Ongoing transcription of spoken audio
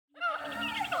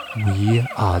We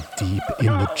are deep in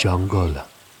the jungle,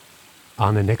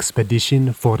 on an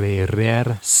expedition for a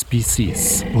rare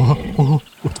species. Oh,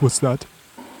 what was that?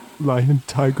 Lion,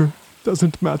 tiger?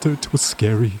 Doesn't matter, it was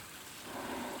scary.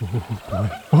 Oh boy.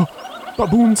 Oh,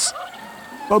 baboons!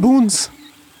 Baboons!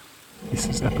 This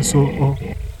is episode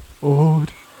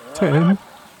 10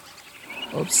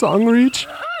 of Song Reach.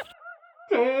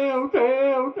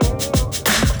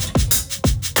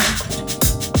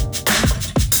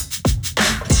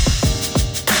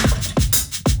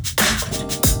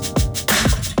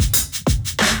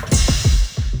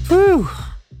 Whew.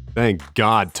 Thank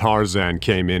God Tarzan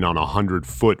came in on a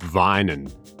 100-foot vine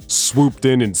and swooped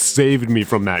in and saved me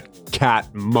from that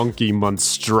cat monkey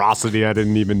monstrosity. I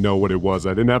didn't even know what it was.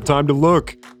 I didn't have time to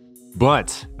look.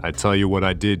 But I tell you what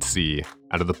I did see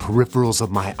out of the peripherals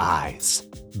of my eyes.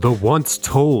 The once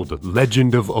told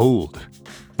legend of old.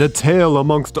 The tale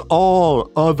amongst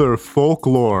all other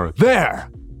folklore. There!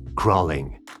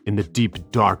 Crawling in the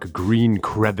deep dark green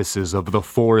crevices of the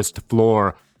forest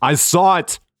floor. I saw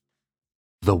it!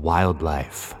 The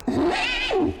wildlife.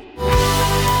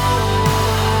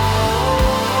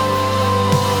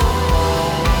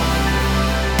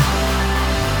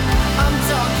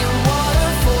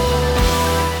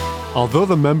 Although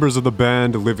the members of the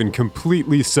band live in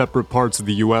completely separate parts of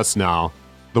the US now,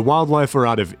 the wildlife are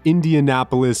out of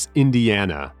Indianapolis,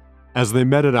 Indiana, as they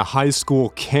met at a high school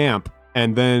camp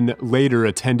and then later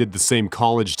attended the same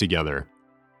college together.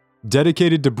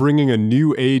 Dedicated to bringing a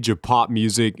new age of pop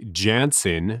music,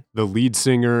 Jansen, the lead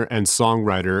singer and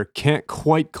songwriter, can't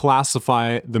quite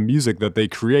classify the music that they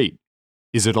create.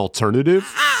 Is it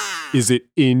alternative? Is it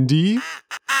indie?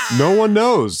 No one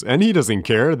knows, and he doesn't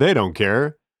care, they don't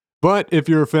care. But if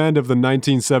you're a fan of the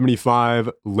 1975,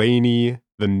 Laney,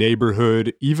 The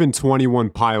Neighborhood, even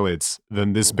 21 Pilots,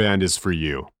 then this band is for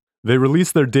you. They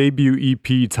released their debut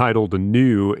EP titled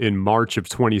New in March of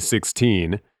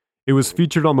 2016. It was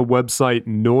featured on the website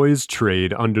Noise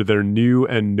Trade under their new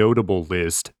and notable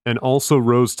list, and also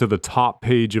rose to the top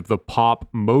page of the pop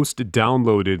most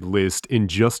downloaded list in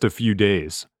just a few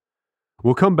days.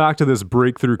 We'll come back to this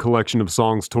breakthrough collection of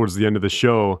songs towards the end of the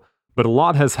show, but a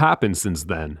lot has happened since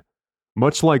then.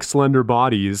 Much like Slender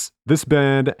Bodies, this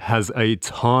band has a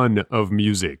ton of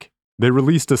music. They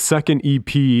released a second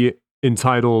EP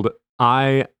entitled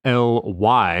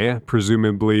ILY,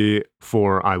 presumably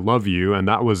for I Love You, and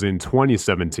that was in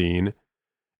 2017.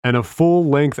 And a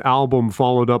full-length album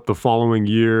followed up the following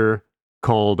year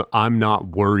called I'm Not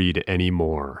Worried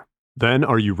Anymore. Then,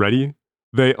 are you ready?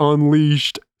 They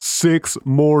unleashed 6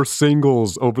 more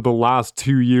singles over the last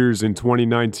 2 years in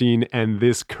 2019 and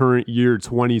this current year,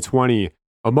 2020.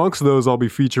 Amongst those, I'll be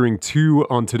featuring 2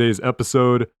 on today's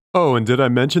episode. Oh, and did I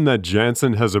mention that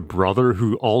Jansen has a brother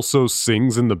who also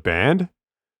sings in the band?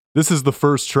 This is the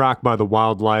first track by The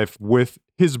Wildlife with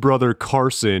his brother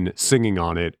Carson singing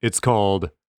on it. It's called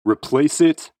Replace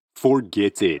It,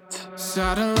 Forget It.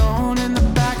 Sat alone in the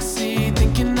backseat,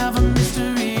 thinking of a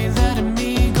mystery, letting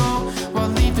me go. While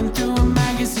leafing through a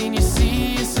magazine, you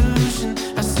see a solution.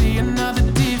 I see another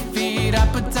defeat. I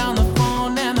put down the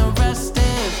phone and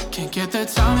arrested. Can't get the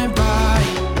timing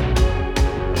right.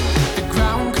 The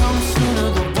ground comes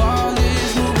sooner, the ball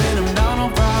is moving, I'm down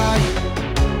alright.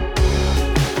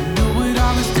 I knew what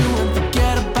I was doing,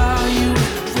 forget about you.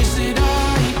 Wish that I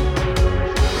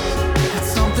had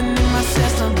something in my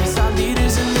system. These are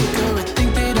leaders and liquor, I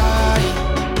think that I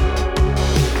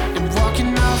am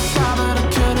walking outside, but I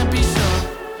couldn't be sure.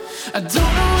 I don't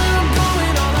know where I'm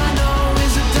going, all I know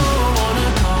is I don't wanna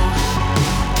go.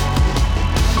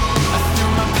 I threw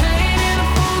my pain in a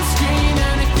phone screen,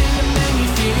 anything to make me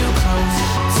feel close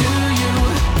to you.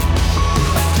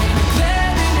 I paint a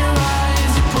glare in your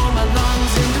eyes, you pull my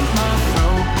lungs into my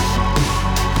throat.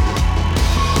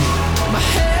 My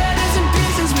head is in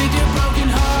pieces with your broken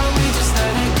heart, we just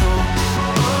let it go.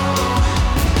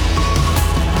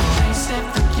 Replace it,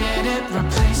 forget it,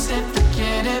 replace it,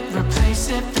 forget it, replace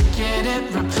it, forget it,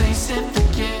 replace it,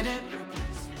 forget it.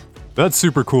 That's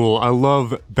super cool. I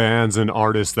love bands and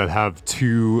artists that have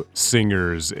 2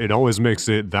 singers. It always makes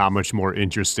it that much more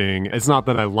interesting. It's not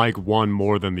that I like one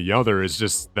more than the other, it's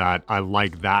just that I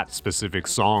like that specific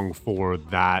song for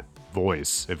that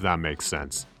voice, if that makes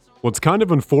sense. What's kind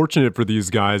of unfortunate for these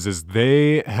guys is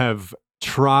they have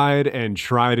tried and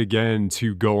tried again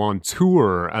to go on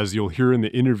tour, as you'll hear in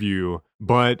the interview,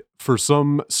 but for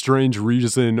some strange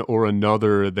reason or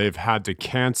another, they've had to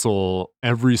cancel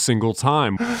every single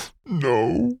time.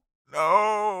 No.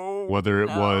 Whether it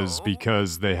was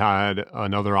because they had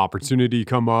another opportunity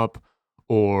come up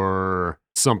or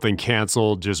something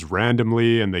canceled just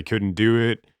randomly and they couldn't do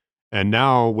it. And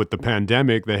now with the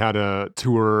pandemic, they had a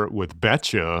tour with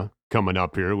Betcha coming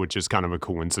up here, which is kind of a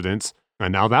coincidence.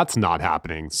 And now that's not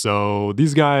happening. So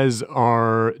these guys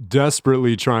are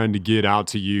desperately trying to get out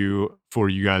to you for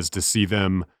you guys to see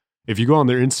them. If you go on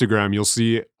their Instagram, you'll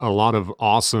see a lot of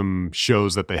awesome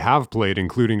shows that they have played,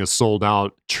 including a sold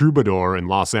out Troubadour in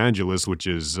Los Angeles, which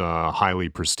is highly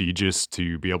prestigious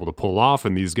to be able to pull off.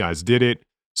 And these guys did it.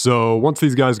 So once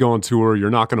these guys go on tour,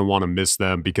 you're not going to want to miss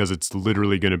them because it's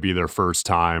literally going to be their first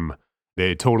time.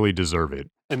 They totally deserve it.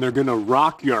 And they're going to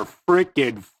rock your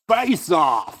freaking face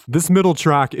off. This middle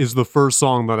track is the first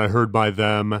song that I heard by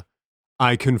them.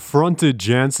 I confronted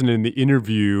Jansen in the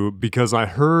interview because I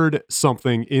heard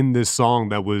something in this song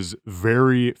that was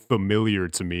very familiar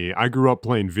to me. I grew up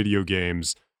playing video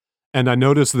games, and I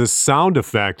noticed this sound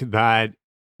effect that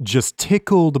just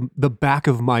tickled the back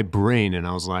of my brain, and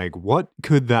I was like, what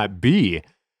could that be?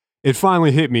 It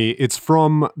finally hit me. It's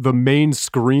from the main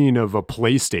screen of a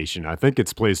PlayStation. I think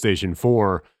it's PlayStation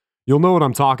 4. You'll know what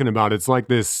I'm talking about. It's like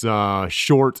this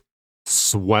short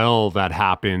swell that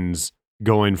happens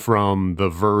going from the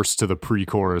verse to the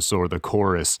pre-chorus or the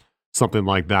chorus, something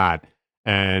like that.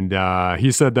 And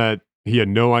he said that he had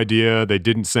no idea they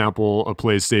didn't sample a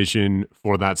PlayStation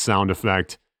for that sound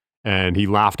effect. And he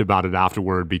laughed about it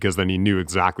afterward because then he knew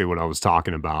exactly what I was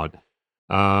talking about.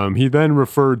 He then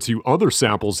referred to other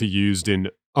samples he used in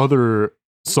other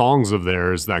songs of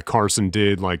theirs that Carson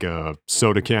did, like a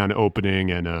soda can opening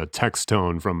and a text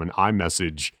tone from an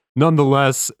iMessage.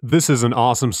 Nonetheless, this is an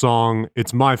awesome song.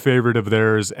 It's my favorite of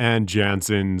theirs and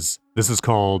Jansen's. This is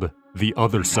called The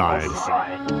Other Side.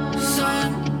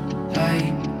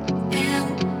 Sunlight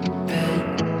in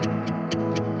bed.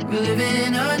 We're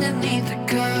living underneath the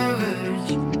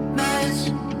covers. Mess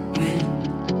with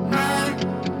my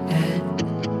head.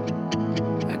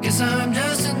 I guess I'm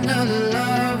just another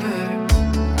lover.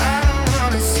 I don't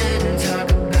wanna sit and talk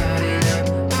about it up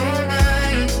all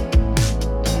night.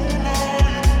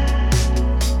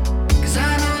 'Cause I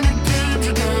know the games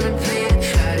you're gonna play to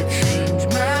try to change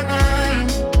my mind.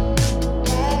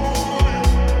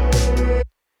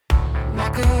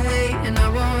 Walk away and I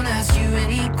won't ask you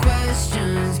any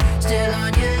questions. Still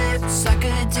on your lips, I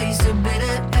could taste a bit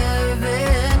of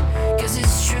heaven. 'Cause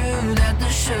it's true that the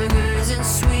sugar isn't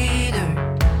sweeter.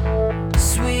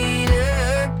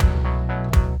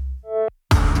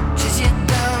 Chase you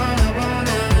down, I won't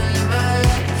ever learn my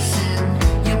lesson.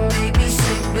 You make me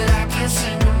sick, but I can't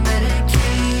seem to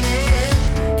medicate it.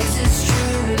 'Cause it's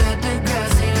true that the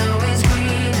grass ain't always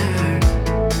greener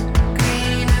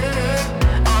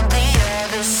on the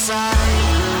other side.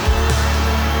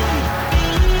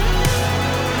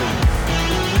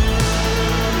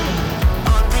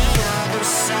 On the other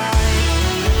side.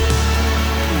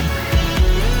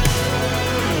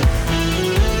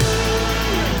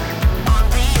 On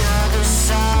the other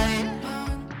side.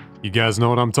 You guys know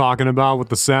what I'm talking about with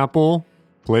the sample?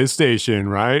 PlayStation,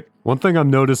 right? One thing I've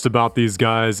noticed about these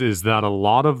guys is that a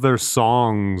lot of their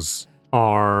songs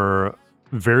are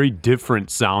very different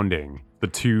sounding. The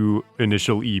two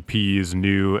initial EPs,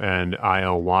 New and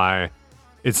ILY.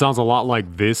 It sounds a lot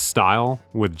like this style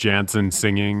with Jansen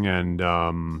singing and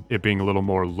it being a little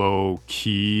more low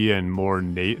key and more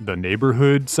the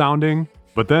neighborhood sounding.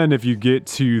 But then if you get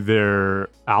to their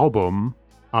album,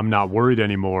 I'm Not Worried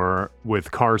Anymore,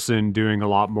 with Carson doing a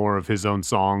lot more of his own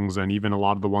songs and even a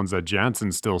lot of the ones that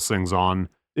Jansen still sings on,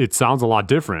 it sounds a lot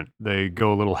different. They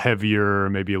go a little heavier,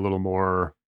 maybe a little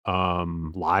more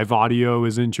live audio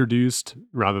is introduced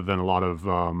rather than a lot of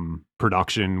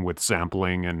production with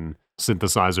sampling and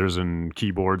synthesizers and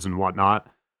keyboards and whatnot.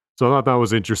 So I thought that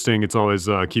was interesting. It's always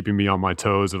keeping me on my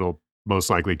toes. It'll most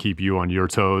likely keep you on your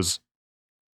toes.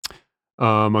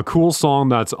 A cool song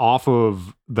that's off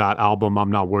of that album,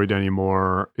 I'm Not Worried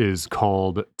Anymore, is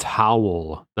called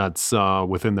Towel. That's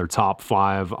within their top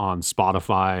 5 on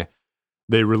Spotify.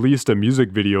 They released a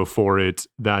music video for it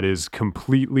that is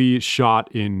completely shot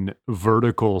in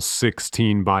vertical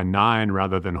 16:9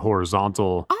 rather than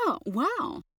horizontal. Oh,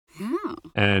 wow. Yeah.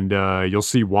 And you'll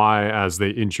see why as they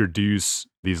introduce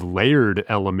these layered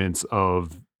elements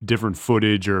of different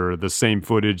footage or the same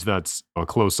footage that's a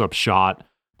close-up shot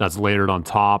that's layered on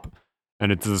top.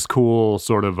 And it's this cool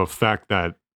sort of effect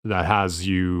that has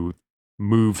you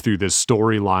move through this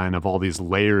storyline of all these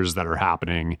layers that are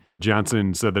happening.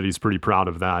 Jansen said that he's pretty proud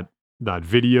of that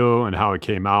video and how it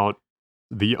came out.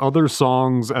 The other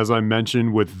songs, as I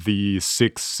mentioned, with the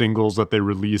 6 singles that they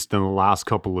released in the last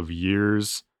couple of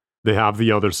years, they have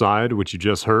The Other Side, which you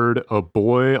just heard, A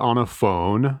Boy on a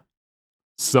Phone,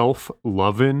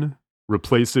 Self-Lovin',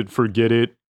 Replace It, Forget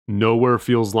It, Nowhere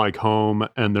Feels Like Home,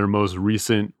 and their most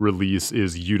recent release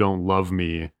is You Don't Love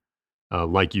Me.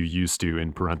 Like You Used to,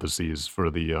 in parentheses, for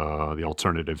the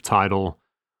alternative title.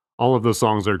 All of those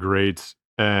songs are great.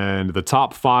 And the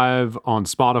top 5 on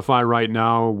Spotify right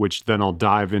now, which then I'll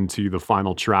dive into the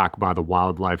final track by The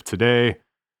Wildlife today.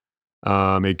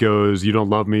 It goes You Don't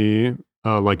Love Me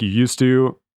Like You Used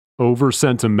to, Over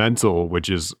Sentimental, which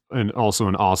is also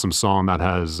an awesome song that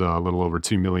has a little over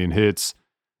 2 million hits.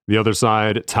 The Other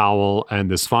Side, Towel, and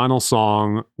this final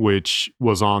song, which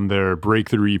was on their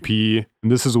Breakthrough EP.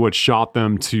 And this is what shot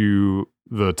them to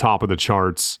the top of the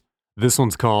charts. This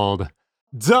one's called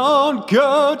Don't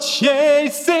Go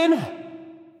Chasing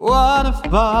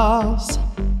Waterfalls.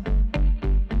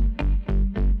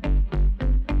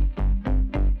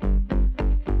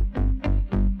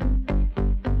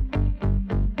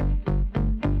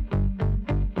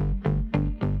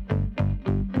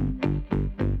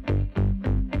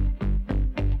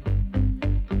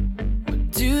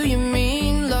 Do you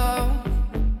mean love?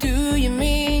 Do you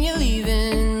mean you're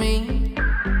leaving me?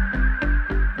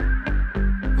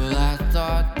 Well, I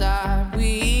thought that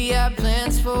we had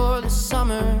plans for the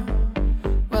summer.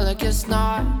 Well, I guess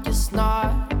not, guess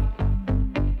not.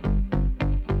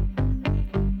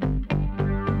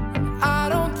 I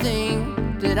don't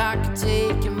think that I could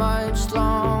take it much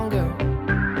longer.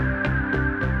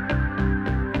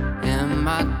 Am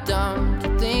I dumb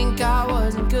to think I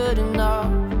wasn't good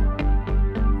enough?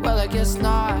 Well, I guess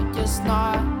not, guess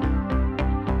not.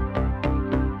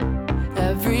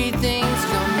 Everything's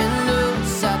coming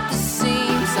loose at the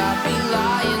seams. I'd be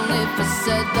lying if I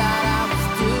said that I was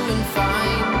doing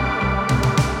fine.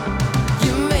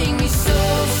 You make me so,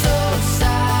 so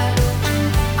sad.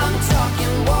 I'm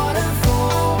talking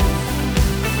waterfall.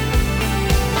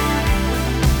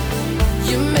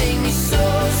 You make me so,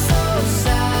 so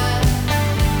sad.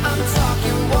 I'm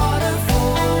talking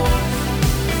waterfall.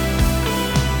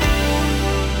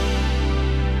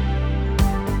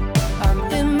 I'm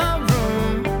in my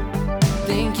room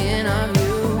thinking of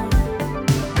you,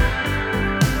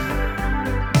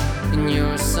 and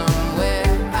you're somewhere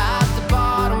at the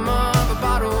bottom of a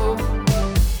bottle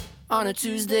on a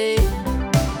Tuesday.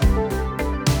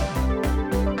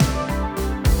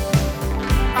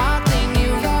 I think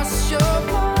you lost your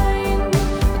mind.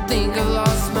 I think I've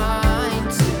lost mine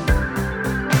too.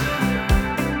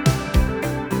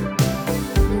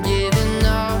 I'm giving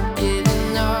up,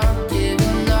 giving up,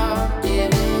 giving up,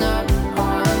 giving up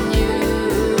on you.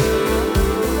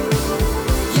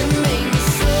 You make me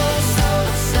so, so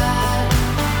sad.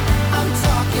 I'm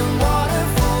talking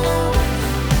waterfall.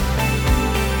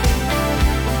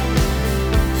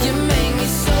 You make me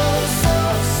so, so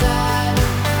sad.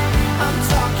 I'm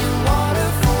talking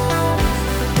waterfall.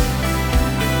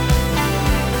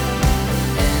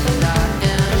 And I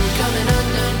am coming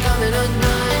undone, coming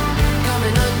undone,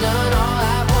 coming undone all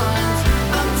at once.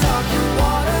 I'm talking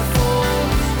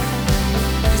waterfalls.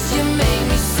 'Cause you make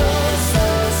me so, so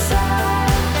sad.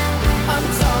 I'm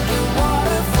talking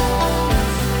waterfalls.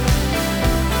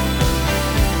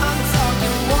 I'm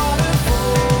talking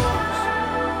waterfalls.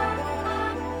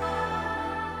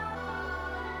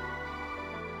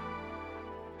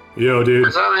 Yo, dude.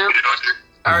 What's up, man?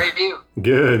 How are you?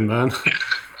 Good, man.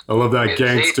 I love that Good to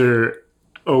see you. gangster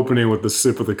opening with the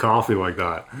sip of the coffee like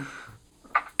that.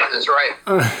 That's right.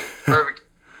 Perfect.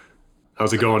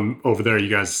 How's it going over there? You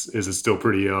guys, is it still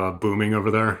pretty booming over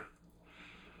there?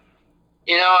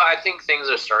 You know, I think things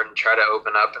are starting to try to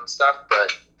open up and stuff,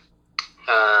 but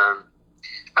I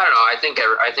don't know.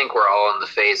 I think we're all in the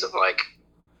phase of like,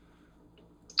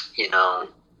 you know,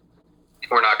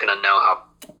 we're not gonna know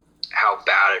how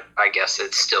bad I guess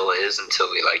it still is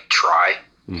until we like try.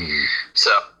 Mhm.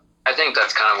 So I think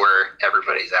that's kind of where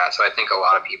everybody's at. So I think a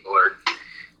lot of people are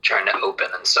trying to open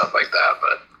and stuff like that,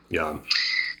 but Yeah.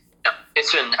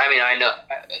 it's been, I mean, I know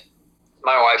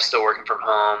my wife's still working from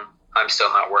home. I'm still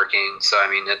not working. So, I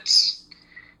mean, it's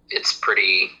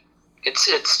pretty, it's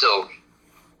still,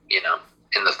 you know,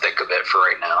 in the thick of it for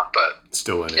right now, but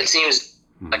Still in it it. seems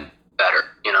like better,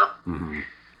 you know? Mhm.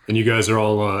 And you guys are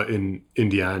all in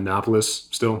Indianapolis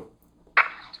still?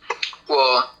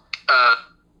 Well,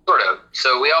 sort of.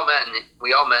 So we all met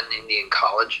in Indy in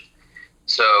college.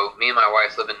 So me and my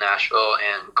wife live in Nashville,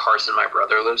 and Carson, my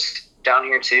brother, lives down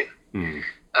here too. Mhm.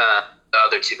 The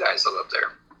other two guys live up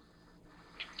there.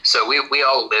 So we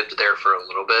all lived there for a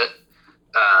little bit,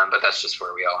 but that's just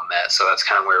where we all met. So that's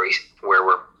kind of where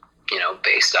we're, you know,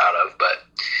 based out of. But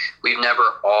we've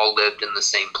never all lived in the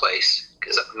same place,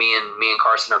 because me and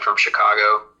Carson are from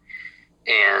Chicago,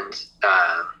 and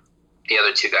the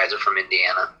other two guys are from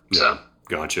Indiana. So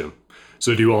Gotcha.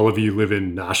 So do all of you live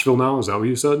in Nashville now? Is that what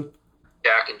you said?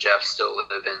 Jack and Jeff still live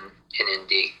in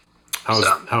Indy.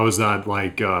 How is that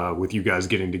like with you guys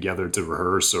getting together to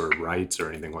rehearse or write or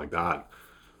anything like that?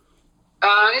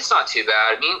 It's not too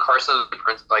bad. Me and Carson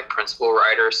are like principal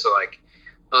writers, so like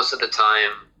most of the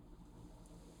time,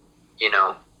 you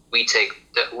know, we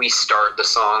start the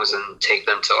songs and take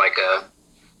them to like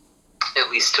at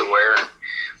least to where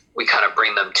we kind of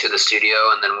bring them to the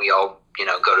studio, and then we all, you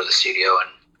know, go to the studio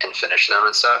and finish them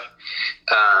and stuff.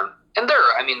 And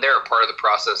they're a part of the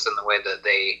process in the way that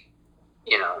they,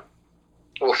 you know,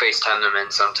 we'll FaceTime them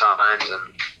in sometimes,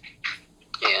 and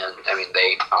I mean,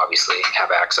 they obviously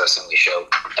have access and we show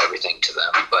everything to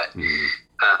them, but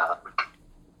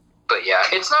yeah,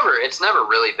 it's never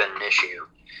really been an issue.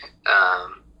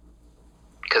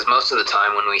 Because most of the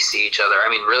time when we see each other, I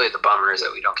mean, really the bummer is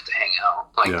that we don't get to hang out,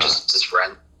 like just as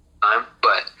friends time.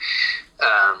 But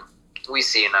we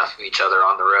see enough of each other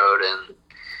on the road and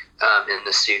in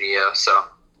the studio, so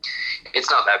it's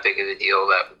not that big of a deal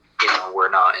that, you know, we're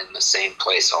not in the same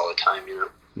place all the time, you know.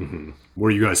 Mm-hmm.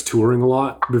 Were you guys touring a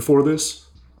lot before this?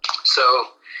 So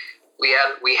we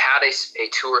had a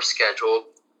tour scheduled,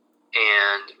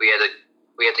 and we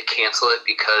had to cancel it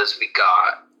because we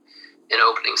got an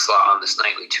opening slot on this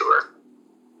Nightly tour,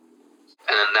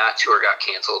 and then that tour got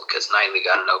canceled because Nightly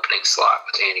got an opening slot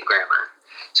with Andy Grammer.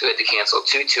 So we had to cancel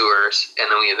 2 tours, and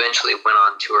then we eventually went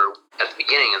on tour at the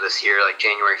beginning of this year, like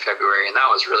January, February, and that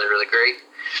was really, really great.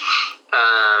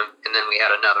 And then we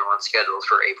had another one scheduled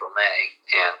for April, May,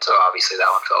 and so obviously that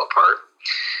one fell apart.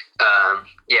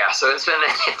 So it's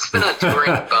been a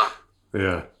touring bump.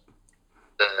 Yeah.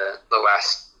 The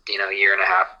last, you know, year and a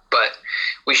half, but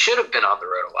we should have been on the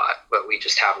road a lot, but we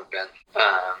just haven't been.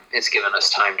 It's given us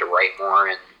time to write more,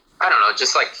 and I don't know,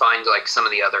 just like find like some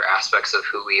of the other aspects of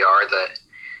who we are that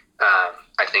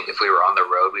I think if we were on the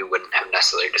road we wouldn't have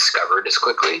necessarily discovered as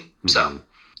quickly. Mm-hmm. So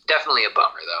definitely a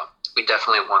bummer though. We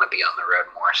definitely want to be on the road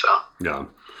more. So yeah,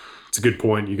 it's a good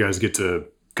point. You guys get to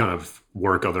kind of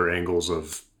work other angles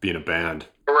of being a band.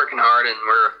 We're working hard, and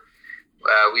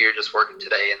we were just working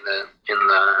today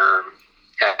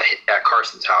at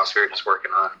Carson's house. We were just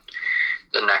working on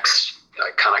the next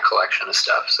kind of collection of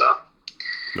stuff. So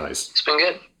nice. It's been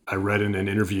good. I read in an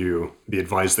interview the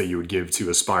advice that you would give to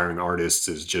aspiring artists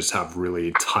is just have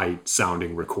really tight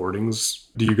sounding recordings.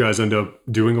 Do you guys end up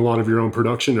doing a lot of your own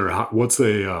production, or what's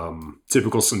a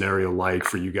typical scenario like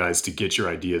for you guys to get your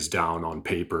ideas down on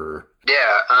paper?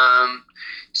 Yeah.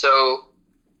 So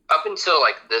up until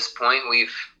like this point,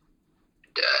 we've,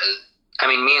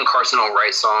 me and Carson will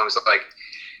write songs like,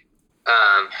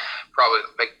 probably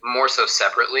like more so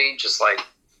separately, just like,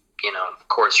 you know,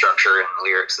 chord structure and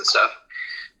lyrics and stuff.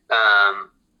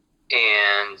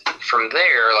 And from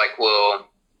there, like we'll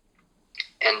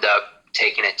end up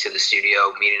taking it to the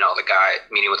studio, meeting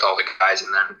with all the guys,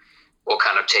 and then we'll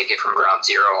kind of take it from ground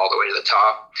zero all the way to the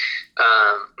top.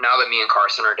 Now that me and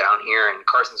Carson are down here, and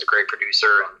Carson's a great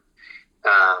producer,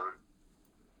 and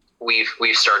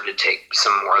we've started to take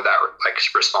some more of that like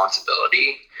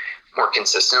responsibility more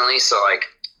consistently. So like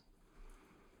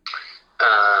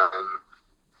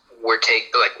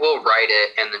we'll write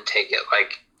it and then take it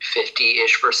like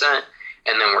 50-ish%,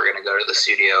 and then we're gonna go to the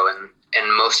studio,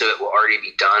 and most of it will already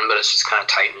be done, but it's just kind of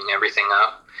tightening everything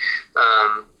up.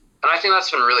 And I think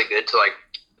that's been really good to like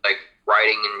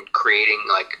writing and creating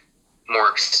like more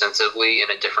extensively in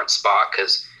a different spot,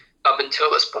 because up until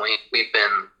this point we've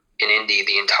been in Indy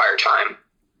the entire time,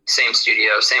 same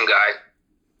studio, same guy,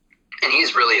 and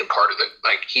he's really a part of the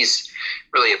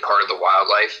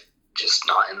wildlife, just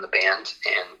not in the band.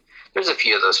 And there's a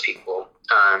few of those people.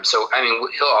 So I mean,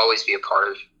 he'll always be a part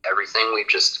of everything. We've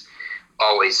just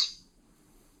always,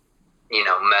 you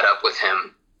know, met up with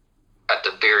him at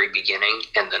the very beginning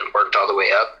and then worked all the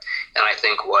way up. And I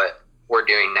think what we're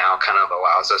doing now kind of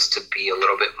allows us to be a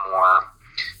little bit more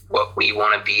what we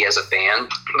want to be as a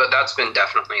band. But that's been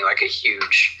definitely like a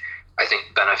huge, I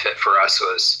think, benefit for us,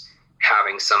 was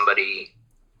having somebody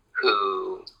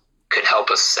who could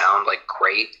help us sound like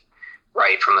great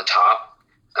right from the top.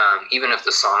 Even if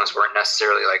the songs weren't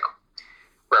necessarily like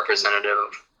representative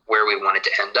of where we wanted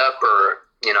to end up, or,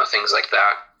 you know, things like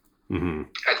that. Mm-hmm.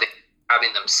 I think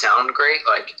having them sound great,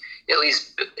 like at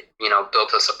least, you know,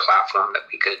 built us a platform that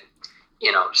we could,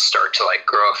 you know, start to like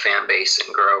grow a fan base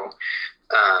and grow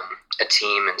a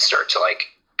team, and start to like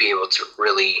be able to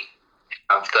really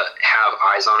have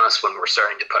eyes on us when we're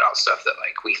starting to put out stuff that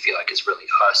like we feel like is really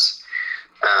us,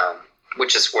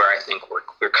 which is where I think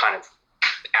we're kind of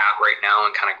at right now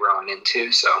and kind of growing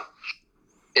into. So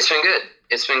it's been good.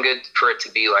 It's been good for it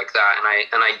to be like that.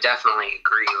 And I definitely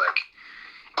agree.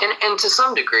 Like, and to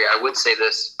some degree, I would say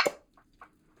this: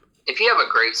 if you have a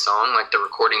great song, like the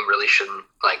recording really shouldn't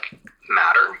like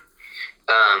matter.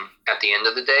 at the end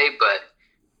of the day, but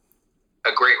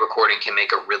a great recording can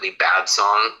make a really bad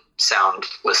song sound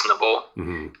listenable.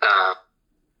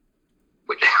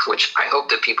 Which I hope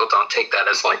that people don't take that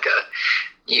as like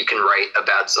you can write a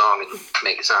bad song and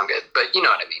make it sound good, but you know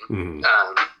what I mean.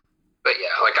 But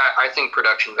yeah, like I think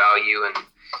production value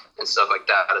and stuff like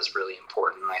that is really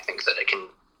important. I think that it can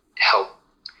help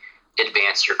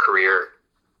advance your career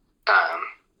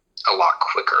a lot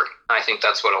quicker. I think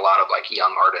that's what a lot of like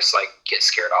young artists like get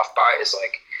scared off by, is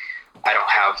like, I don't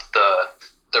have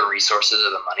the resources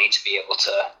or the money to be able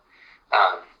to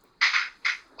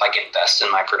like invest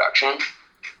in my production,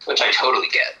 which I totally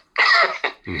get.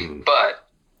 But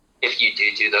if you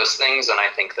do those things, then I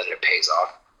think that it pays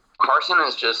off. Carson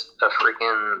is just a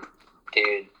freaking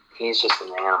dude. He's just an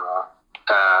animal.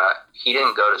 He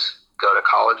didn't go to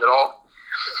college at all.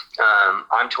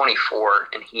 I'm 24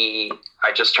 and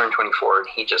I just turned 24 and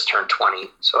he just turned 20.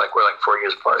 So like we're like 4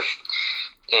 years apart,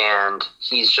 and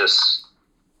he's just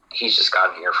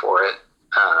got an ear for it.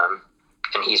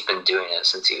 And he's been doing it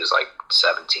since he was like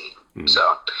 17.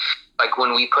 So like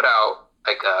when we put out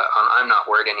like on I'm Not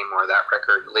Worried Anymore, that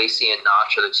record, Lacey and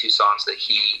Notch are the two songs that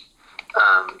he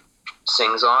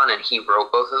sings on, and he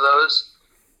wrote both of those.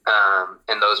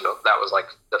 And that was like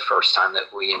the first time that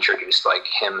we introduced like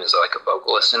him as like a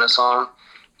vocalist in a song,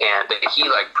 and he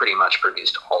like pretty much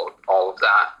produced all of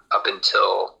that up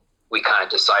until we kind of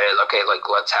decided, okay, like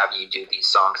let's have you do these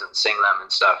songs and sing them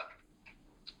and stuff.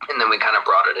 And then we kind of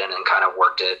brought it in and kind of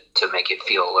worked it to make it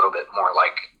feel a little bit more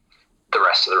like the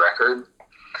rest of the record,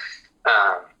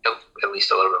 at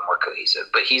least a little bit more cohesive.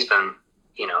 But he's been,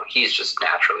 he's just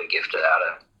naturally gifted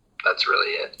at it. That's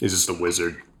really it. He's just a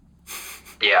wizard.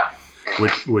 Yeah.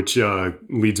 Which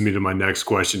leads me to my next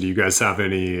question. Do you guys have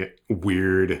any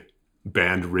weird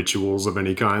band rituals of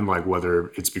any kind? Like whether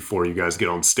it's before you guys get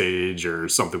on stage or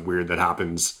something weird that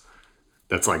happens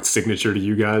that's like signature to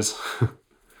you guys?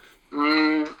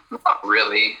 Not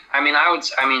really.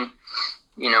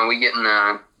 We get in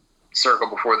a circle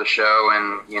before the show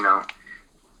and,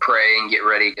 pray and get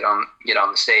ready, get on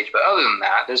the stage. But other than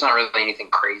that, there's not really anything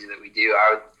crazy that we do.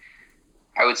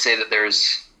 I would say that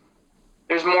there's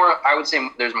more,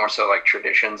 there's more so like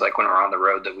traditions, like when we're on the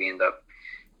road that we end up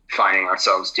finding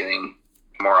ourselves doing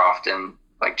more often,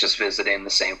 like just visiting the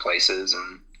same places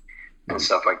and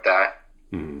stuff like that.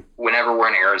 Whenever we're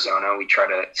in Arizona, we try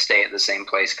to stay at the same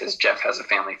place because Jeff has a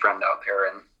family friend out there,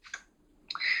 and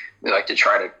we like to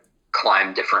try to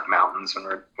climb different mountains when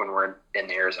we're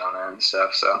in Arizona and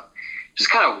stuff. So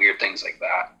just kind of weird things like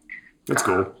that. That's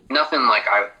cool. Nothing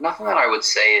that I would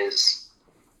say is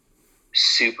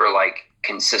super like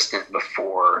consistent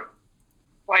before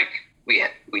like we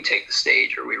take the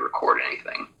stage or we record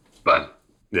anything. But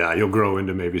yeah, you'll grow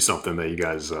into maybe something that you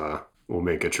guys will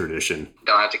make a tradition.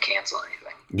 Don't have to cancel anything.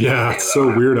 Yeah, it's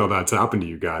so weird how that's happened to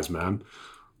you guys, man.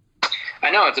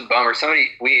 I know, it's a bummer.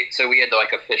 We had to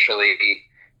like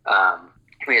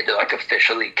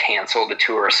officially cancel the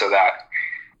tour so that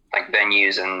like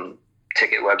venues and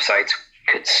ticket websites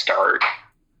could start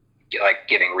like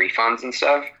giving refunds and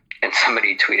stuff. And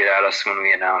somebody tweeted at us when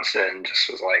we announced it and just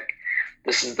was like,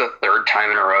 "This is the third time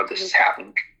in a row this has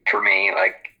happened for me."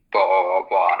 Like blah blah blah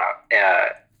blah.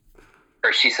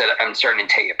 Or she said, "I'm starting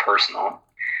to take it personal."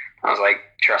 I was like,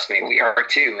 "Trust me, we are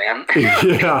too, man."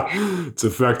 Yeah, it's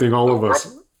affecting all of us.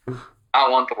 I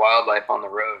want the wildlife on the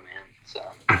road, man. So,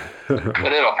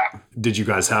 but it'll happen. Did you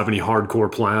guys have any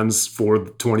hardcore plans for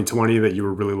 2020 that you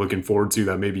were really looking forward to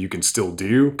that maybe you can still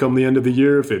do come the end of the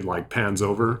year if it like pans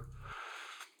over?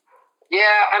 Yeah,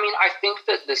 I think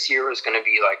that this year was going to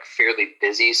be like fairly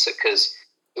busy, so because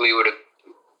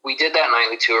we did that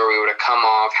nightly tour, we would have come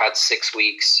off, had 6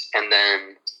 weeks, and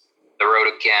then the road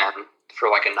again for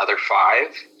like another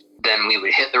 5. Then we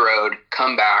would hit the road,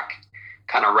 come back,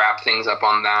 kind of wrap things up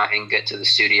on that, and get to the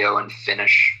studio and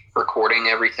finish recording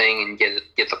everything and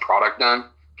get the product done.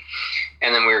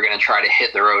 And then we were going to try to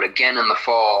hit the road again in the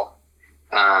fall,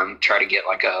 try to get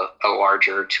like a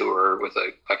larger tour with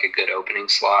a good opening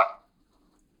slot,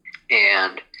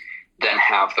 and then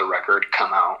have the record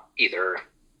come out either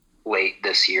late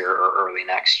this year or early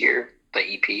next year, the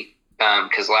EP.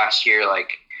 Because last year,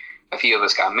 like, a few of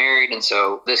us got married, and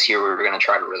so this year we were going to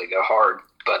try to really go hard.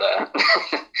 But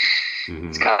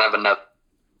it's kind of another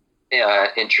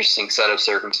interesting set of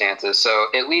circumstances. So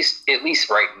at least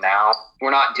right now,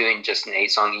 we're not doing just an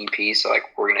 8-song EP. So like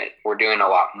we're doing a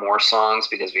lot more songs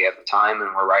because we have the time,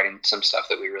 and we're writing some stuff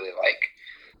that we really like.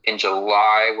 In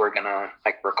July, we're gonna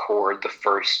like record the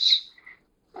first.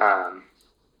 Well,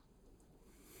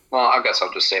 I guess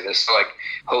I'll just say this. So, like,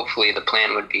 hopefully, the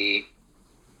plan would be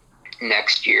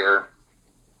next year,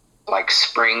 like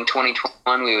spring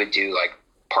 2021, we would do like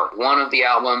part 1 of the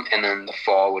album, and then the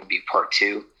fall would be part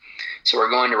 2. So we're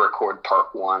going to record part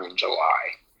 1 in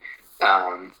July.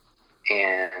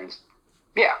 And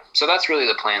yeah, so that's really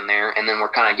the plan there. And then we're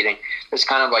kind of there's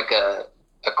kind of like a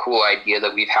cool idea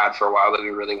that we've had for a while that we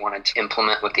really wanted to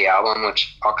implement with the album,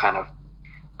 which I'm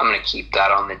going to keep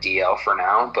that on the DL for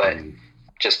now, but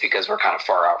just because we're kind of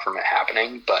far out from it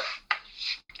happening. But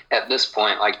at this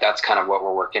point, like, that's kind of what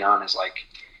we're working on, is like,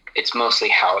 it's mostly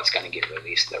how it's going to get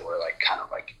released that we're like kind of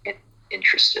like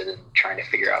interested in trying to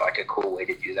figure out like a cool way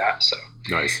to do that. So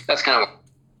nice. That's kind of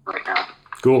right now.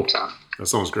 Cool. So, that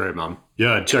sounds great, man.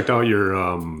 Yeah, I checked out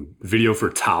your video for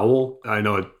Towel. I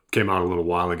know it came out a little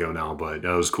while ago now, but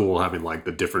that was cool having like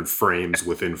the different frames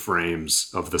within frames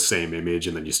of the same image,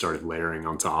 and then you started layering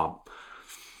on top.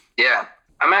 Yeah,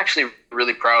 I'm actually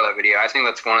really proud of that video. I think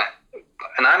that's one,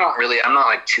 and I'm not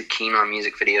like too keen on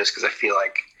music videos because I feel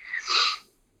like,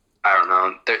 I don't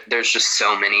know, there's just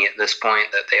so many at this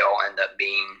point that they all end up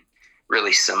being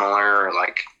really similar or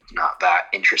like not that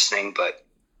interesting. But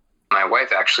my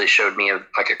wife actually showed me a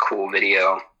cool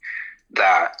video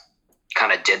that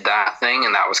kind of did that thing,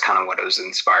 and that was kind of what it was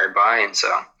inspired by, and so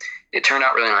it turned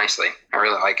out really nicely. I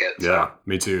really like it. Yeah, so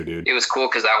me too, dude. It was cool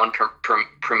because that one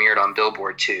premiered on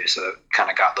Billboard too, so it kind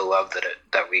of got the love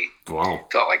that we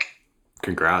felt like.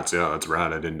 Congrats. Yeah, that's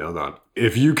rad. I didn't know that.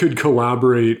 If you could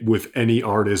collaborate with any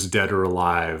artist, dead or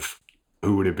alive,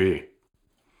 who would it be?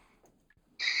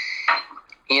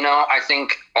 You know, I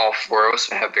think all 4 of us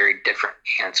would have very different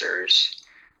answers.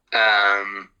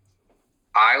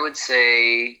 I would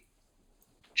say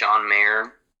John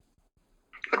Mayer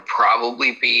would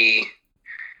probably be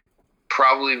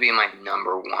my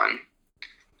number 1.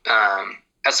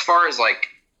 As far as like,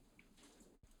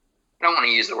 I don't want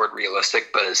to use the word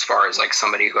realistic, but as far as like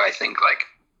somebody who I think like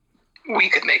we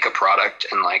could make a product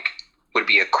and like would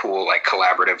be a cool like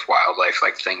collaborative wildlife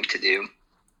like thing to do,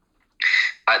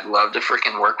 I'd love to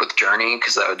freaking work with Journey,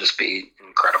 because that would just be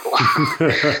incredible.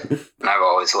 And I've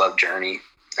always loved Journey.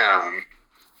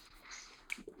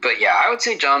 But yeah, I would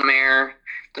say John Mayer.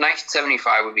 The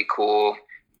 1975 would be cool.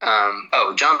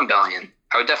 John Bellion.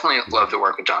 I would definitely love to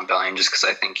work with John Bellion, just because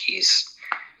I think he's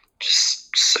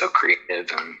just so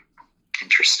creative and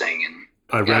interesting. And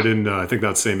I read in I think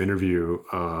that same interview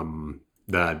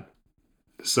that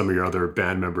some of your other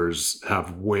band members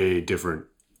have way different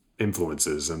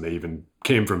influences, and they even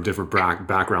came from different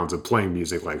backgrounds of playing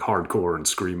music, like hardcore and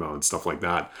screamo and stuff like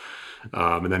that.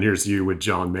 And then here's you with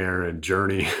John Mayer and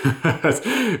Journey.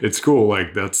 It's cool.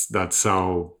 Like that's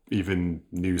how even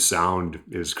new sound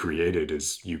is created,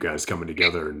 is you guys coming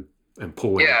together and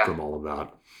pulling from all of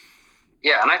that.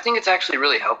 Yeah, and I think it's actually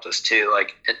really helped us too.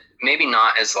 Like, maybe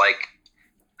not as like,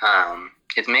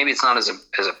 it's not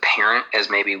as apparent as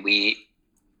maybe we.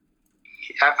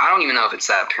 I don't even know if it's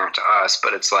that apparent to us,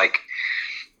 but it's like,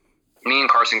 me and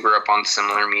Carson grew up on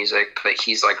similar music, but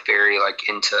he's like very like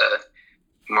into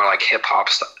more like hip hop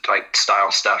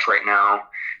style stuff right now,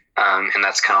 and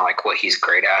that's kind of like what he's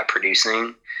great at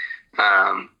producing.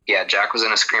 Jack was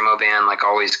in a screamo band, like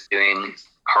always doing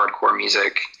hardcore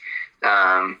music.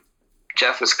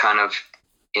 Jeff was kind of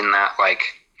in that like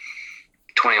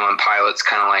 21 Pilots,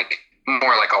 kind of like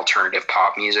more like alternative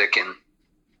pop music, and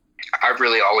I've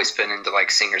really always been into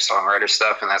like singer-songwriter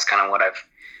stuff, and that's kind of what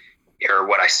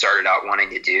I started out wanting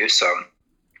to do. So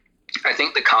I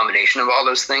think the combination of all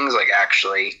those things like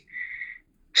actually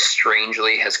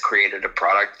strangely has created a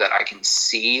product that I can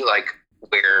see like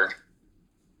where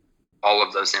all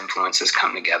of those influences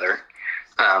come together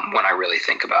when I really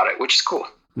think about it, which is cool.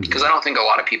 Because I don't think a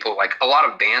lot of people, like a lot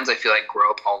of bands, I feel like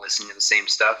grow up all listening to the same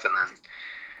stuff, and then,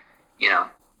 you know,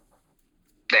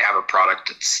 they have a product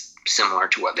that's similar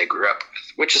to what they grew up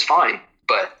with, which is fine.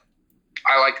 But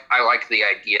I like the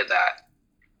idea that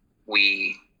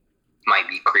we might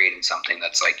be creating something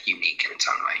that's like unique in its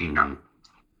own way, you know?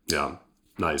 Yeah.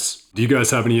 Nice. Do you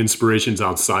guys have any inspirations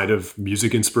outside of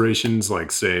music inspirations,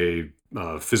 like say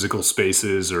physical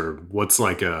spaces, or what's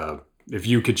like if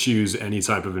you could choose any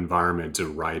type of environment to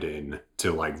write in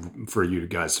to like for you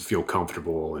guys to feel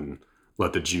comfortable and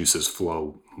let the juices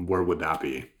flow, where would that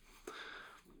be?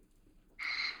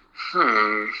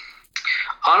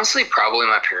 Honestly, probably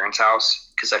my parents'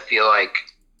 house, because I feel like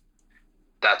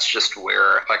that's just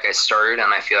where like I started,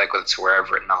 and I feel like that's where I've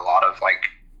written a lot of like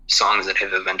songs that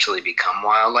have eventually become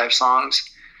wildlife songs.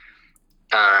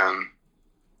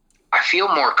 I feel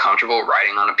more comfortable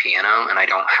writing on a piano, and I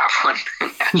don't have one in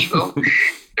Nashville.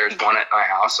 There's one at my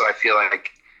house, so I feel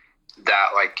like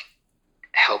that like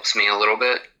helps me a little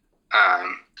bit,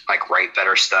 like write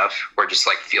better stuff, or just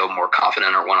like feel more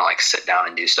confident or want to like sit down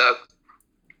and do stuff.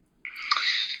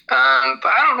 But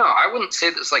I don't know. I wouldn't say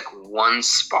there's like one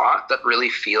spot that really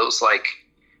feels like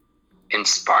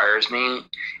inspires me.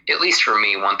 At least for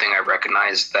me, one thing I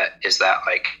recognize that is that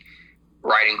like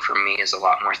writing for me is a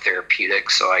lot more therapeutic.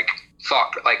 So like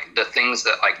the things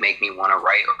that like make me want to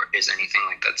write or is anything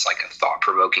like that's like a thought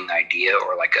provoking idea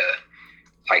or like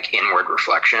a like inward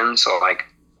reflection. So like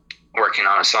working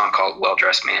on a song called Well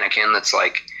Dressed Mannequin, that's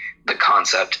like the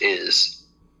concept is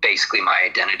basically my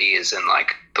identity is in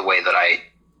like the way that I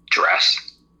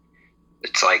dress.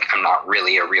 It's like I'm not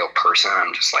really a real person.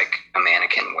 I'm just like a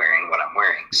mannequin wearing what I'm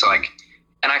wearing. So like,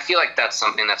 and I feel like that's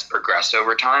something that's progressed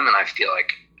over time, and I feel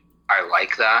like I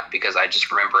like that because I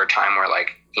just remember a time where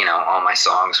like, you know, all my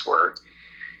songs were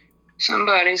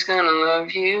somebody's gonna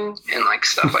love you and like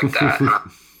stuff like that. And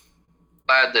I'm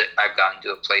glad that I've gotten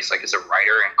to a place like as a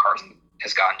writer, and Carson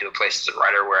has gotten to a place as a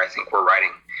writer where I think we're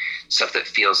writing stuff that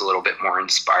feels a little bit more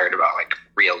inspired about like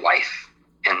real life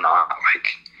and not like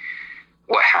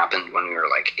what happened when we were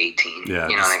like 18. Yeah,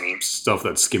 you know what I mean? Stuff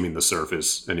that's skimming the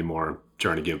surface anymore,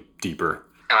 trying to get deeper.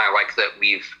 And I like that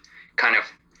we've kind of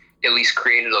at least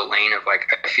created a lane of like,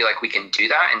 I feel like we can do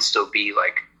that and still be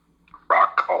like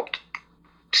rock alt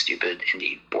stupid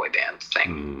indie boy band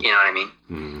thing. You know what I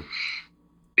mean?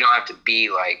 We don't have to be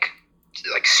like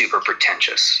super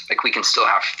pretentious. Like we can still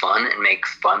have fun and make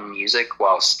fun music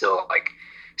while still like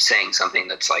saying something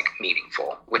that's like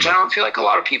meaningful, which I don't feel like a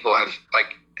lot of people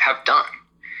have done.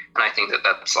 And I think that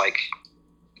that's like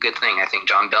a good thing. I think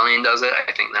John Bellion does it.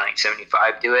 I think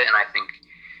 1975 do it. And I think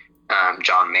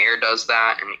John Mayer does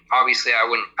that. And obviously I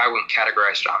wouldn't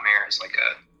categorize John Mayer as like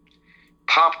a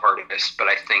pop artist, but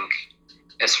I think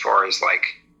as far as like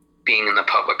being in the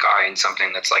public eye and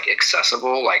something that's like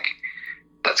accessible, like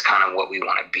that's kind of what we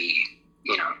want to be,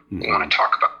 you know. We want to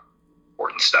talk about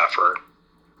important stuff or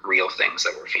real things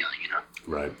that we're feeling, you know.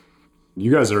 Right.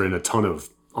 You guys are in a ton of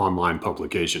online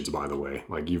publications, by the way.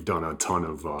 Like you've done a ton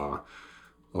of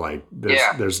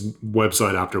there's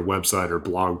website after website or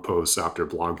blog posts after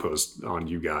blog posts on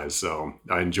you guys. So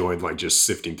I enjoyed like just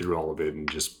sifting through all of it and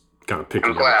just kind of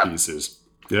picking out pieces.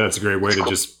 Yeah, it's a great way to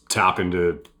just tap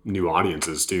into new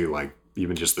audiences too. Like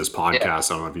even just this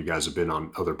podcast. I don't know if you guys have been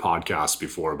on other podcasts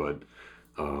before, but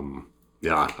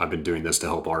I've been doing this to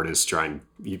help artists try and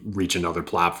reach another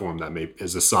platform that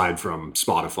is aside from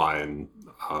Spotify and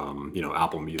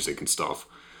Apple Music and stuff.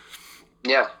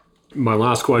 Yeah. My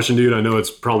last question, dude, I know it's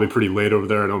probably pretty late over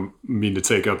there. I don't mean to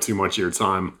take up too much of your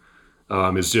time.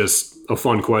 It's just a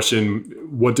fun question.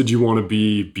 What did you want to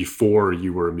be before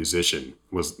you were a musician?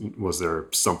 Was there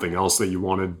something else that you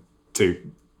wanted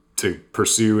to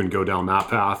pursue and go down that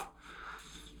path?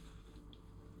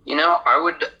 You know,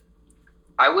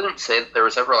 I wouldn't say that there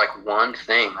was ever like one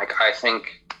thing. Like I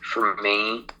think for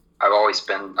me, I've always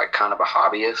been like kind of a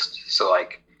hobbyist. So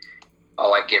like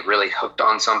I'll like get really hooked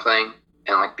on something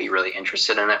and like be really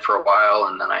interested in it for a while,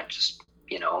 and then I just,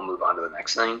 I'll move on to the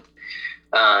next thing.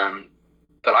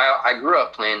 But I grew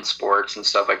up playing sports and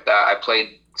stuff like that. I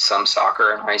played some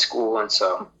soccer in high school, and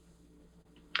so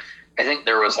I think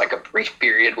there was like a brief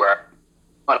period where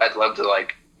I'd love to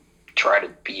like try to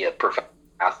be a professional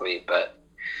athlete, but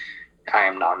I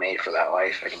am not made for that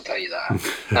life. I can tell you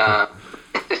that.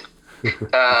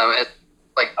 It's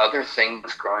like other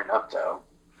things growing up though.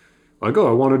 Like,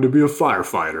 I wanted to be a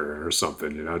firefighter or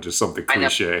something, just something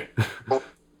cliche. So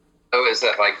is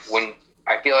that like when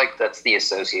I feel like that's the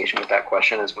association with that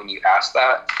question is when you ask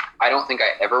that, I don't think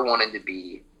I ever wanted to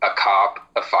be a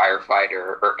cop, a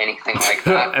firefighter, or anything like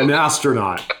that. An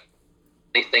astronaut.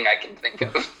 The only thing I can think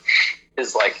of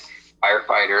is like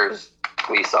firefighters,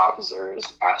 police officers,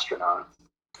 astronauts.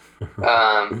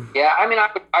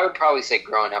 I would probably say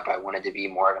growing up I wanted to be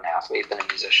more of an athlete than a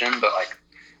musician, but like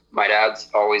my dad's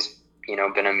always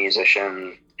been a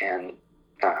musician, and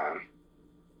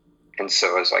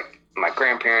so is like my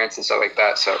grandparents and stuff like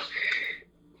that. So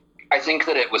I think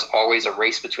that it was always a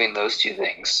race between those two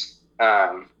things.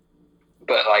 But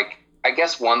like I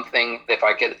guess one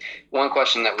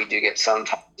question that we do get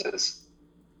sometimes is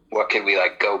what could we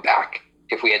like go back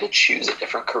if we had to choose a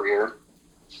different career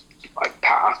like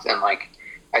path. And like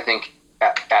I think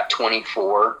at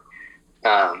 24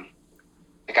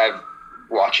 like I've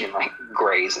watching like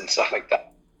Grays and stuff like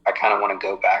that, I kind of want to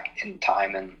go back in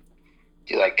time and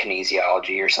do like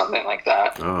kinesiology or something like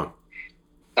that.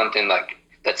 Something like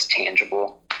that's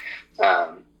tangible.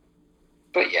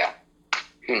 But yeah,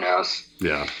 who knows?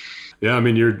 Yeah. I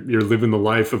mean, you're living the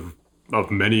life of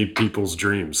many people's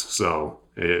dreams, so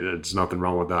it's nothing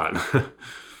wrong with that.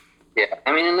 Yeah,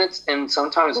 I mean, and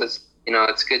sometimes it's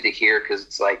it's good to hear, because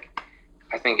it's like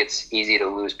I think it's easy to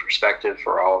lose perspective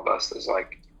for all of us. There's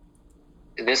like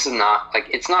this is not like,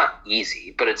 it's not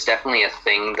easy, but it's definitely a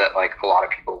thing that like a lot of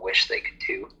people wish they could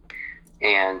do.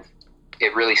 And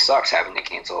it really sucks having to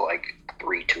cancel like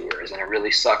 3 tours, and it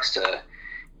really sucks to,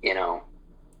 you know,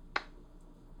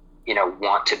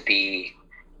 want to be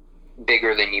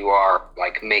bigger than you are,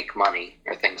 like make money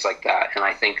or things like that. And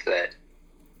I think that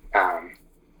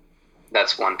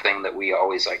that's one thing that we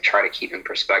always like try to keep in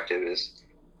perspective is,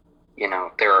 you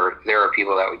know, there are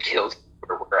people that would kill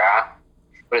where we're at,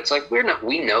 but it's like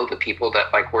we know the people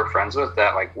that like we're friends with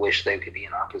that like wish they could be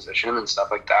in our position and stuff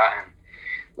like that, and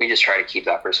we just try to keep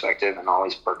that perspective and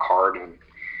always work hard. And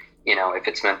you know, if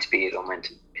it's meant to be,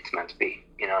 it's meant to be.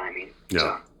 You know what I mean? Yeah.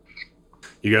 So,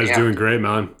 you guys doing great,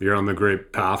 man. You're on the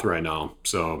great path right now.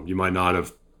 So you might not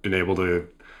have been able to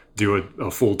do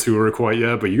a full tour quite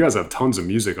yet, but you guys have tons of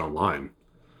music online.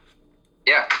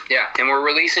 Yeah. And we're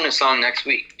releasing a song next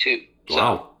week too. So,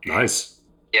 wow. Nice.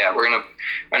 Yeah, we're going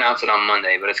to announce it on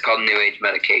Monday, but it's called New Age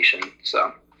Medication.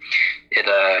 So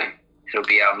it'll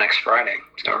be out next Friday.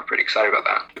 So we're pretty excited about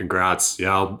that. Congrats.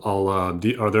 Yeah. I'll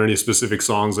are there any specific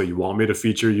songs that you want me to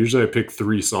feature? Usually I pick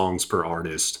 3 songs per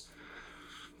artist.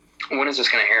 When is this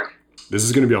going to air? This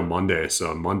is going to be on Monday.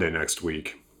 So Monday next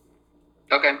week.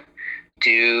 Okay.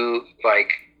 Do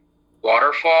like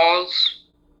Waterfalls,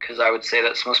 because I would say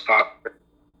that's most popular.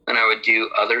 And I would do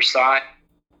Other Side.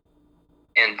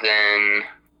 And then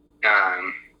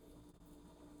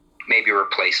maybe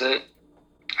Replace It.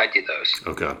 I'd do those.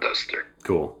 Okay. Those 3.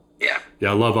 Cool. Yeah.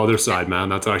 Yeah, I love Other Side, man.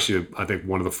 That's actually, I think,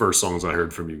 one of the first songs I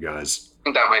heard from you guys. I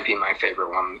think that might be my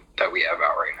favorite one that we have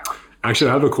out right now.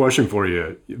 Actually, I have a question for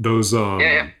you. Those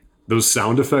those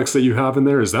sound effects that you have in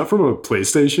there, is that from a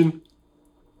PlayStation?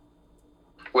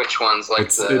 Which one's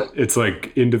like it's like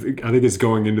I think it's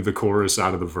going into the chorus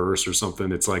out of the verse or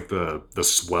something. It's like the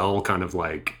swell kind of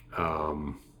like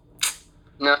No.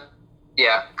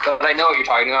 Yeah, but I know what you're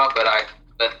talking about, but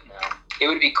no. It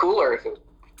would be cooler if it was.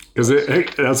 Because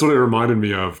that's what it reminded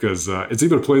me of, because it's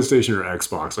either PlayStation or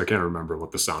Xbox. I can't remember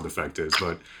what the sound effect is,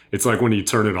 but it's like when you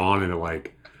turn it on and it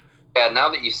like... Yeah, now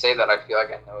that you say that, I feel like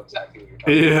I know exactly what you're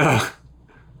talking about. Yeah.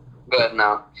 But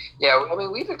no. Yeah, I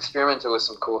mean, we've experimented with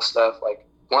some cool stuff. Like,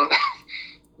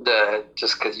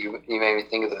 just because you made me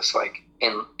think of this, like,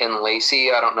 in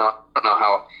Lacey, I don't know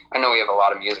how... I know we have a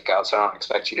lot of music out, so I don't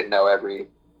expect you to know every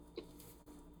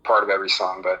part of every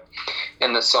song, but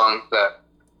in the song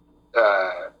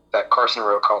that Carson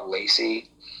wrote called Lacey,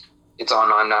 it's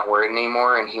on I'm Not Worried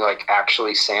Anymore, and he like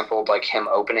actually sampled like him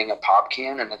opening a pop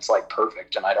can, and it's like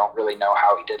perfect, and I don't really know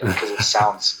how he did it because it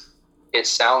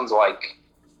sounds like,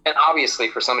 and obviously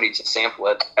for somebody to sample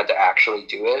it, had to actually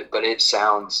do it, but it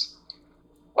sounds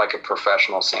like a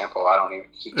professional sample. I don't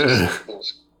even,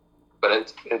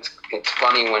 but it's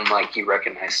funny when like you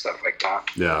recognize stuff like that.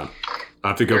 Yeah, I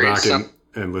have to go back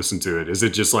and listen to it. Is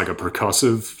it just like a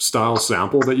percussive style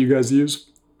sample that you guys use?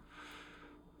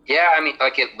 Yeah, I mean,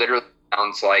 like it literally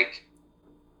sounds like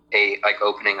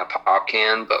opening a pop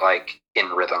can, but like in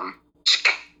rhythm.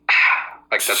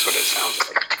 Like that's what it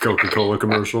sounds like. Coca-Cola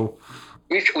commercial.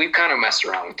 We've kind of messed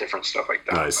around with different stuff like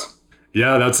that. Nice. But.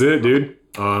 Yeah, that's it, dude.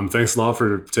 Thanks a lot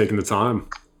for taking the time.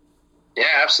 Yeah,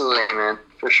 absolutely, man.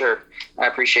 For sure. I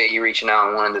appreciate you reaching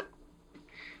out and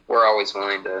we're always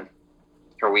willing to,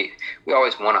 or we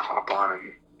always want to hop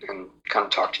on and kind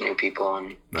of talk to new people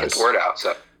and get the word out.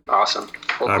 So awesome.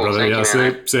 Well, all right, brother.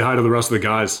 Thank you, say hi to the rest of the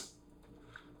guys.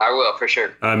 I will, for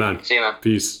sure. All right, man. See you, man.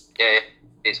 Peace. Yeah.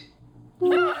 Peace.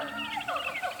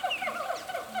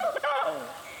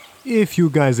 If you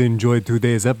guys enjoyed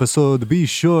today's episode, be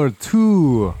sure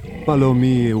to follow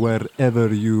me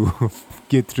wherever you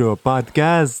get your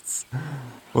podcasts.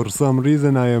 For some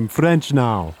reason, I am French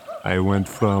now. I went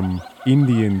from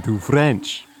Indian to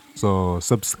French. So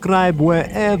subscribe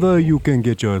wherever you can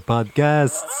get your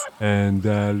podcasts and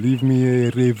leave me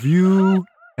a review.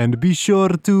 And be sure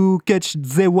to catch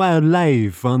the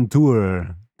wildlife on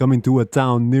tour, coming to a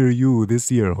town near you this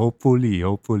year. Hopefully,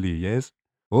 yes?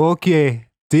 Okay.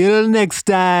 Till next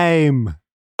time!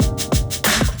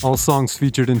 All songs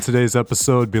featured in today's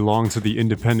episode belong to the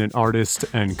independent artist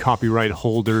and copyright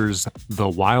holders, The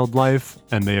Wildlife,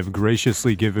 and they have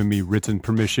graciously given me written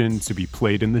permission to be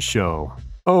played in the show.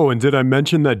 Oh, and did I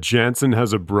mention that Jansen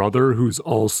has a brother who's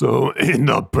also in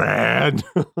the band?